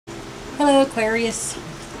Hello, Aquarius.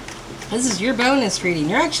 This is your bonus reading.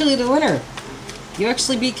 You're actually the winner. You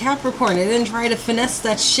actually beat Capricorn. I didn't try to finesse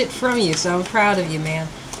that shit from you, so I'm proud of you, man.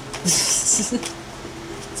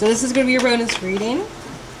 So this is going to be your bonus reading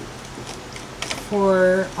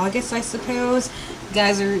for August, I suppose. You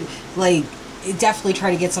guys are, like, definitely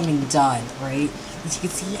try to get something done, right? As you can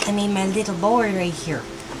see, I made my little board right here.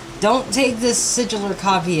 Don't take this sigil or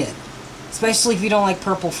copy it. Especially if you don't like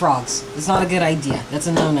purple frogs. It's not a good idea. That's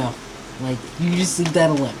a no-no. Like, you just leave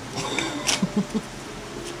that alone.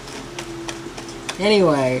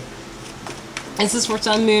 Anyway, this is for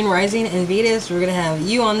Sun, Moon, Rising, and Venus. We're going to have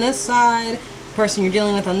you on this side, the person you're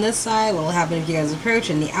dealing with on this side, what will happen if you guys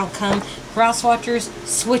approach, and the outcome. Cross-watchers,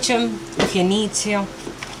 switch them if you need to.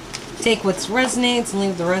 Take what resonates and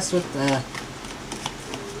leave the rest with the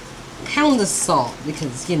pound of salt,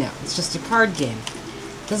 because, you know, it's just a card game.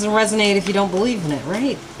 Doesn't resonate if you don't believe in it,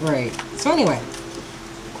 right? Right. So anyway,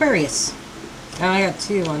 Aquarius. Now I got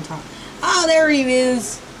two on top. Oh, there he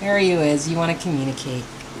is. There he is. You want to communicate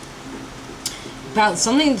about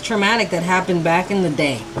something traumatic that happened back in the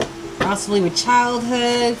day. Possibly with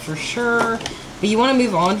childhood, for sure. But you want to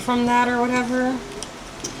move on from that or whatever.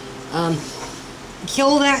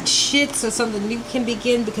 Kill that shit so something new can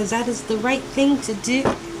begin, because that is the right thing to do.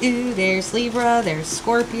 Ooh, there's Libra, there's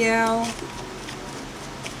Scorpio.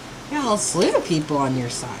 Yeah, a slew of people on your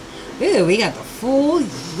side. Ooh, we got the Fool.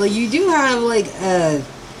 Like, you do have, like, a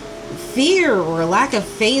fear or lack of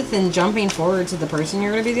faith in jumping forward to the person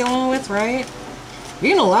you're going to be dealing with, right? You're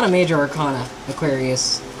getting a lot of major arcana,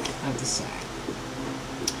 Aquarius, I have to say.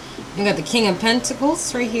 We got the King of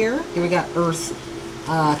Pentacles right here. Here we got Earth,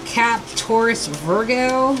 Cap, Taurus,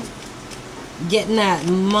 Virgo. Getting that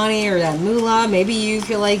money or that moolah. Maybe you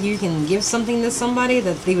feel like you can give something to somebody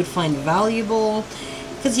that they would find valuable.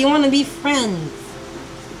 Because you want to be friends.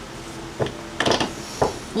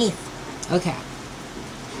 Yeah. Okay.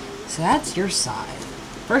 So that's your side.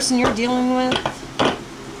 Person you're dealing with.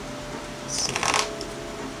 Let's see.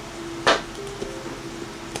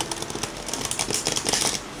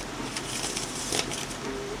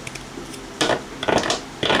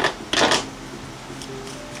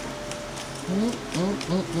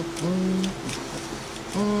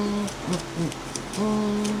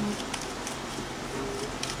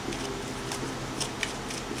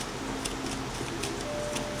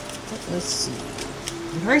 Let's see.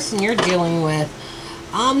 The person you're dealing with,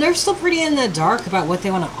 they're still pretty in the dark about what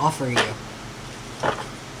they want to offer you.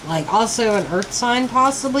 Like, also an earth sign,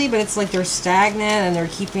 possibly, but it's like they're stagnant and they're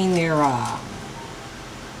keeping their,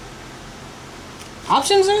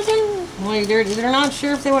 options open? Like, they're not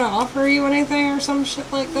sure if they want to offer you anything or some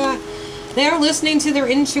shit like that. They're listening to their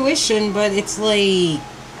intuition, but it's like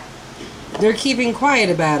they're keeping quiet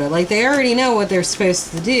about it. Like, they already know what they're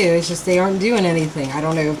supposed to do. It's just they aren't doing anything. I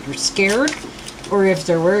don't know if they're scared or if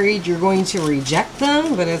they're worried you're going to reject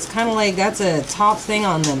them, but it's kind of like that's a top thing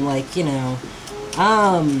on them. Like, you know,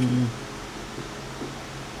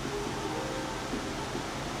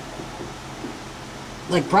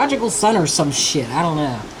 like prodigal son or some shit. I don't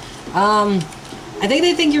know. I think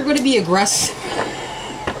they think you're going to be aggressive.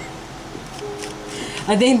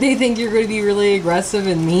 I think they think you're going to be really aggressive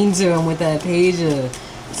and mean to them with that page of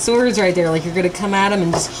swords right there. Like you're going to come at them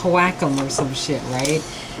and just whack them or some shit, right?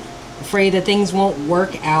 Afraid that things won't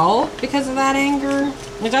work out because of that anger.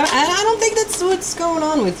 Which I don't think that's what's going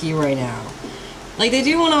on with you right now. Like, they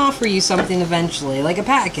do want to offer you something eventually. Like a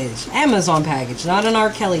package. Amazon package, not an R.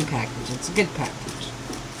 Kelly package. It's a good package.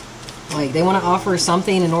 Like, they want to offer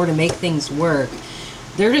something in order to make things work.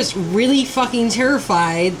 They're just really fucking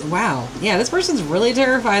terrified. Wow. Yeah, this person's really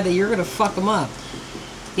terrified that you're going to fuck them up.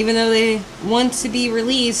 Even though they want to be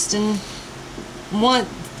released and want...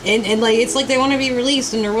 And like, it's like they want to be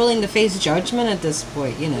released and they're willing to face judgment at this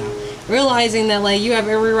point, you know. Realizing that, like, you have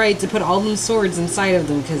every right to put all them swords inside of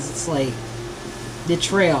them because it's, like,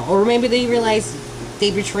 betrayal. Or maybe they realize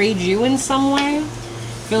they betrayed you in some way.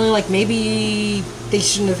 Feeling like maybe they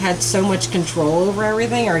shouldn't have had so much control over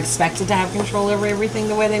everything or expected to have control over everything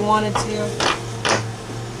the way they wanted to.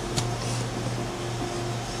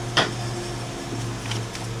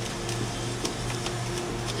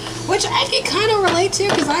 Which I can kind of relate to,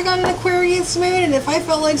 because I got an Aquarius moon, and if I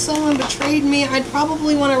felt like someone betrayed me, I'd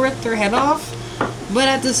probably want to rip their head off. But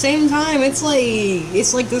at the same time, it's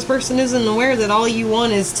like this person isn't aware that all you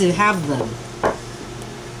want is to have them.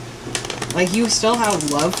 Like, you still have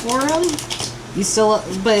love for them. You still,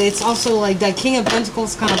 but it's also like that King of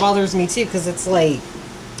Pentacles kind of bothers me too, because it's like,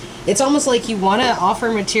 it's almost like you want to offer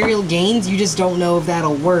material gains, you just don't know if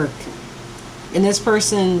that'll work. And this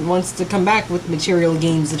person wants to come back with material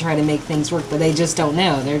gains to try to make things work, but they just don't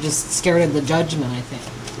know. They're just scared of the judgment, I think.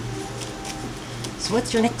 So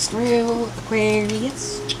what's your next rule,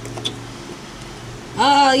 Aquarius?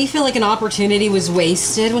 You feel like an opportunity was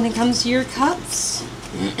wasted when it comes to your cups.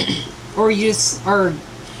 Or you just are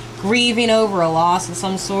grieving over a loss of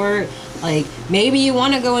some sort. Like, maybe you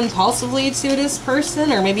want to go impulsively to this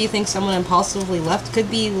person, or maybe you think someone impulsively left.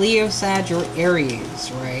 Could be Leo, Sag, or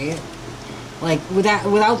Aries, right? Like,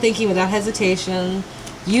 without thinking, without hesitation.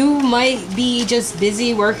 You might be just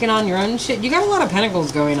busy working on your own shit. You got a lot of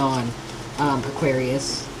pentacles going on,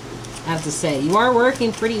 Aquarius. I have to say. You are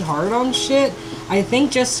working pretty hard on shit. I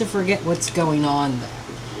think just to forget what's going on there.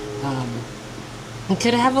 You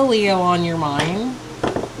could have a Leo on your mind.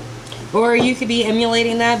 Or you could be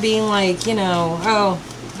emulating that, being like, you know, oh,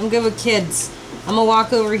 I'm good with kids. I'm going to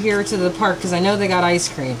walk over here to the park because I know they got ice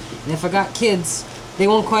cream. And if I got kids, they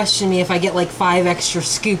won't question me if I get like 5 extra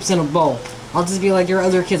scoops in a bowl. I'll just be like, your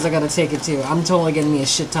other kids, I got to take it too. I'm totally getting me a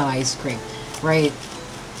shit ton of ice cream. Right?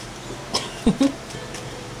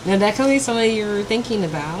 Now that could be somebody you're thinking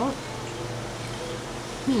about.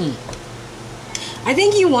 I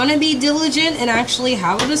think you want to be diligent and actually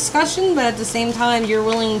have a discussion, but at the same time, you're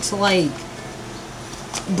willing to, like,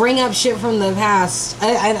 bring up shit from the past.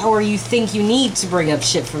 Or you think you need to bring up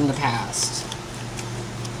shit from the past.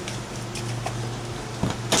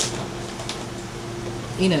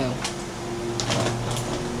 You know.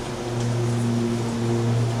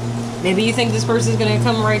 Maybe you think this person's going to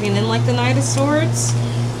come riding in like the Knight of Swords.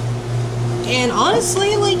 And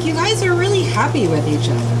honestly, like, you guys are really happy with each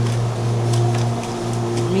other.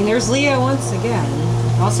 I mean, there's Leo once again.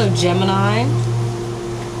 Also Gemini.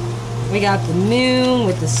 We got the moon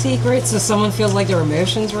with the secret, so someone feels like their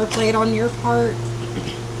emotions were played on your part.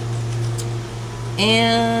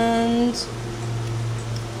 And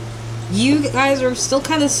you guys are still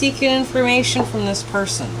kind of seeking information from this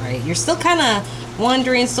person, right? You're still kind of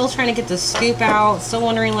wondering, still trying to get the scoop out, still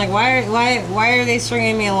wondering, like, why are they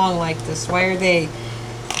stringing me along like this? Why do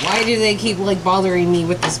they keep, like, bothering me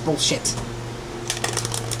with this bullshit?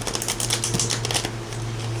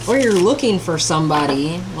 Or you're looking for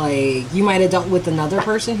somebody, like, you might have dealt with another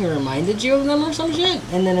person who reminded you of them or some shit,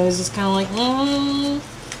 and then it was just kind of like,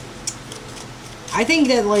 I think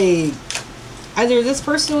that, like, either this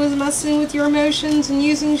person was messing with your emotions and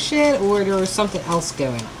using shit, or there was something else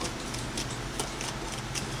going on.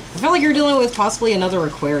 I feel like you're dealing with possibly another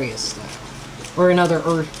Aquarius, though. Or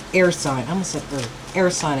another air sign. I almost said Earth.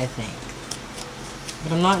 Air sign, I think.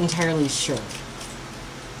 But I'm not entirely sure.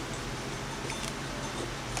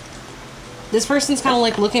 This person's kind of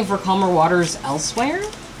like looking for calmer waters elsewhere.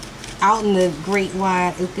 Out in the great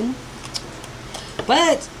wide open.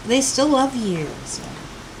 But they still love you. So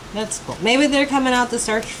that's cool. Maybe they're coming out to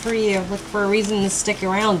search for you. Look for a reason to stick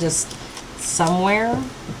around just somewhere.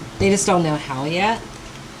 They just don't know how yet.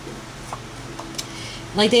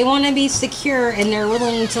 Like, they want to be secure and they're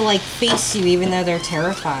willing to, like, face you even though they're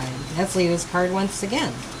terrified. That's Leo's card once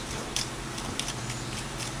again.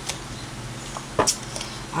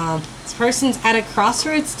 This person's at a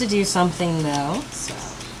crossroads to do something, though. So.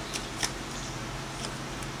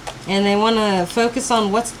 And they want to focus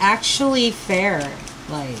on what's actually fair.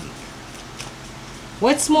 Like,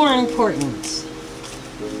 what's more important?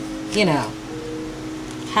 You know,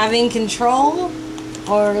 having control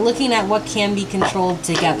or looking at what can be controlled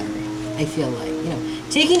together, I feel like. You know,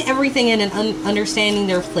 taking everything in and understanding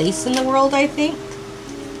their place in the world, I think.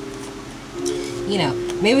 You know,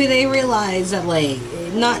 maybe they realize that, like,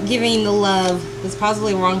 not giving the love is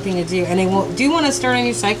possibly the wrong thing to do. And they do want to start a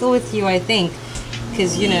new cycle with you, I think.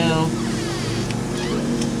 Because, you know,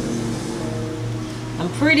 I'm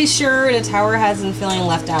pretty sure the tower has them feeling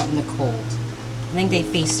left out in the cold. I think they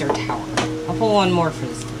faced their tower. I'll pull one more for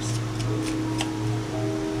this person.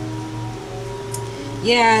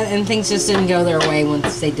 Yeah, and things just didn't go their way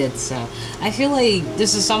once they did so. I feel like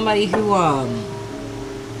this is somebody who,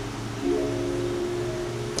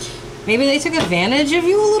 maybe they took advantage of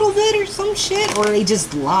you a little bit or some shit, or they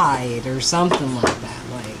just lied or something like that.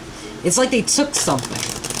 Like, it's like they took something.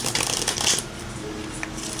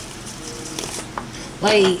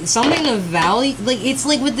 Like, something of value. Like, it's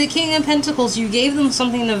like with the King of Pentacles, you gave them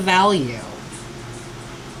something of value.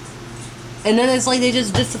 And then it's like they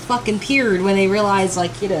just fucking-peered when they realized,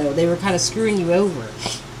 like, you know, they were kind of screwing you over.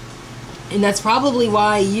 And that's probably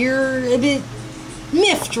why you're a bit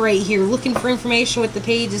miffed right here, looking for information with the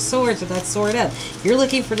Page of Swords, with that sword up. You're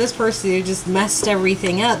looking for this person who just messed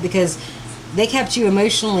everything up because they kept you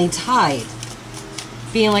emotionally tied.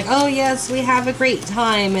 Being like, oh yes, we have a great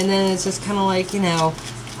time, and then it's just kind of like, you know,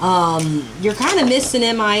 you're kind of missing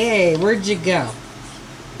MIA. Where'd you go?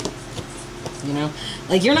 You know?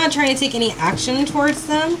 Like, you're not trying to take any action towards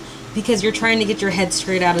them, because you're trying to get your head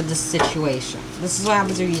straight out of this situation. This is what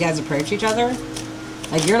happens when you guys approach each other.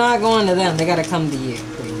 Like, you're not going to them, they gotta come to you,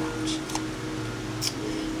 pretty much.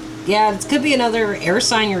 Yeah, it could be another air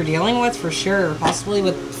sign you're dealing with, for sure. Possibly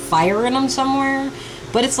with fire in them somewhere.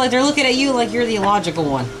 But it's like they're looking at you like you're the illogical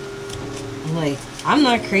one. Like, I'm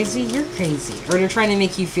not crazy, you're crazy. Or they're trying to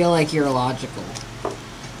make you feel like you're illogical.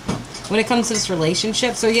 When it comes to this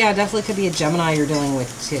relationship, so yeah, definitely could be a Gemini you're dealing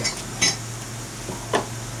with, too.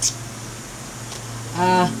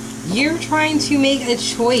 You're trying to make a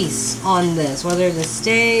choice on this, whether to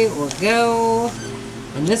stay or go.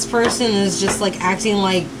 And this person is just, like, acting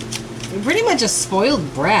like pretty much a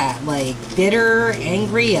spoiled brat. Like, bitter,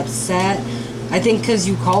 angry, upset. I think because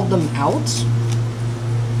you called them out.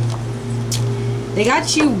 They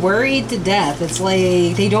got you worried to death. It's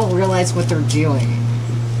like they don't realize what they're doing.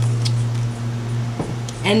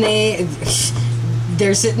 And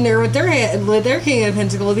they're sitting there with their King of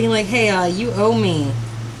Pentacles being like, hey, you owe me.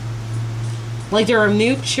 Like they're a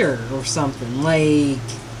moocher or something. Like,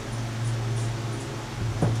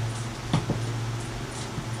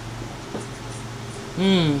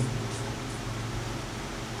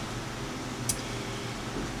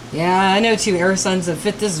 yeah, I know two air signs that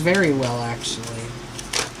fit this very well, actually.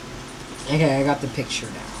 Okay, I got the picture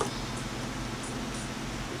now.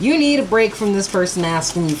 You need a break from this person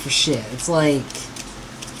asking you for shit. It's like,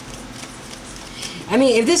 I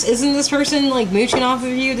mean, if this isn't this person, like, mooching off of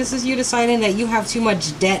you, this is you deciding that you have too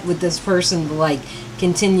much debt with this person to, like,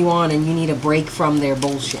 continue on and you need a break from their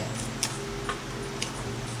bullshit.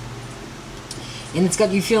 And it's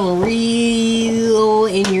got you feeling real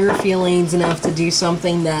in your feelings enough to do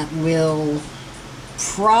something that will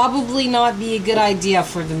probably not be a good idea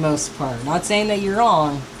for the most part. Not saying that you're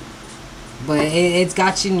wrong, but it's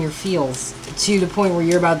got you in your feels to the point where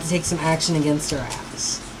you're about to take some action against her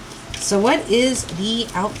ass. So what is the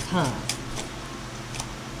outcome?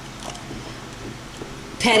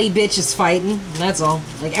 Petty bitches fighting, that's all.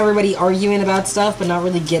 Like, everybody arguing about stuff but not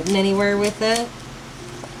really getting anywhere with it.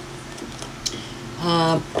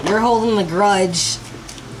 You're holding the grudge,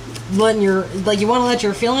 letting your, like, you want to let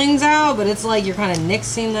your feelings out, but it's like you're kind of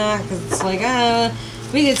nixing that, because it's like,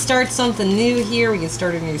 we could start something new here, we could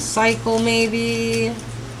start a new cycle, maybe.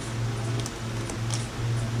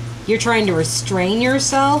 You're trying to restrain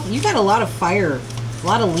yourself. You've got a lot of fire, a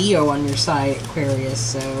lot of Leo on your side, Aquarius,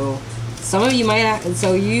 so some of you might,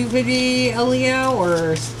 so you could be a Leo,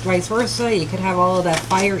 or vice versa, you could have all of that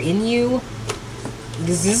fire in you.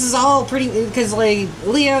 Because this is all pretty, because, like,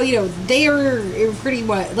 Leo, you know, they are pretty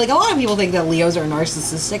much, like, a lot of people think that Leos are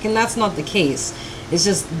narcissistic, and that's not the case. It's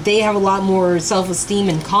just, they have a lot more self-esteem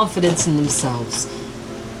and confidence in themselves.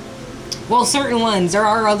 Well, certain ones, there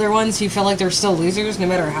are other ones who feel like they're still losers, no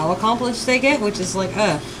matter how accomplished they get, which is like,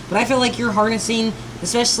 But I feel like you're harnessing,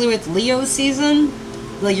 especially with Leo season,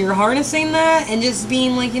 like, you're harnessing that, and just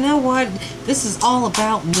being like, you know what, this is all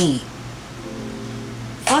about me.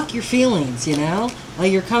 Fuck your feelings, you know?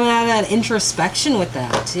 Like, you're coming out of that introspection with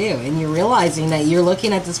that, too. And you're realizing that you're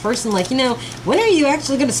looking at this person like, you know, when are you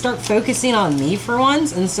actually going to start focusing on me for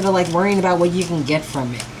once, instead of, like, worrying about what you can get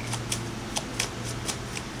from me?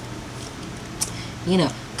 You know,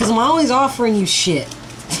 because I'm always offering you shit.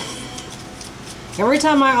 Every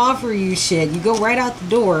time I offer you shit, you go right out the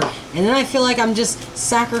door, and then I feel like I'm just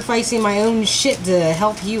sacrificing my own shit to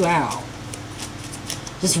help you out.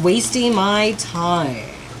 Just wasting my time.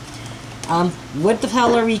 What the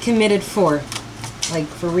hell are we committed for? Like,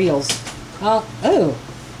 for reals. Oh,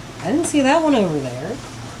 I didn't see that one over there.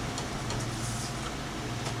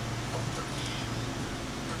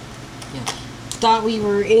 Yeah. Thought we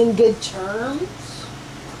were in good terms.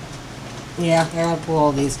 Yeah, I gotta pull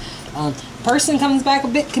all these. Person comes back a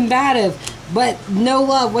bit combative, but no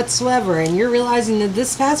love whatsoever, and you're realizing that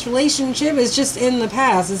this past relationship is just in the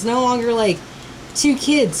past. It's no longer like 2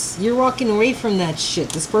 kids. You're walking away from that shit.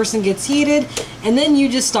 This person gets heated, and then you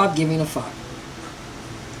just stop giving a fuck.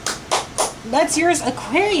 That's yours,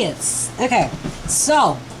 Aquarius. Okay,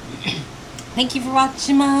 so thank you for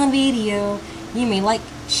watching my video. You may like,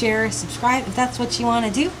 share, subscribe if that's what you want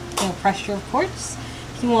to do. No pressure, of course.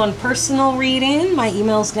 If you want personal reading, my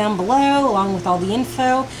email's down below, along with all the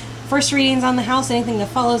info. First readings on the house, anything that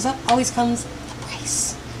follows up always comes with a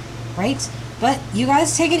price, right? But you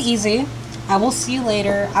guys take it easy. I will see you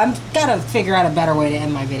later. I've got to figure out a better way to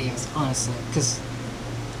end my videos, honestly, because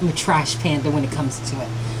I'm a trash panda when it comes to it.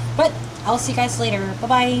 But I'll see you guys later.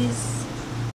 Bye-bye.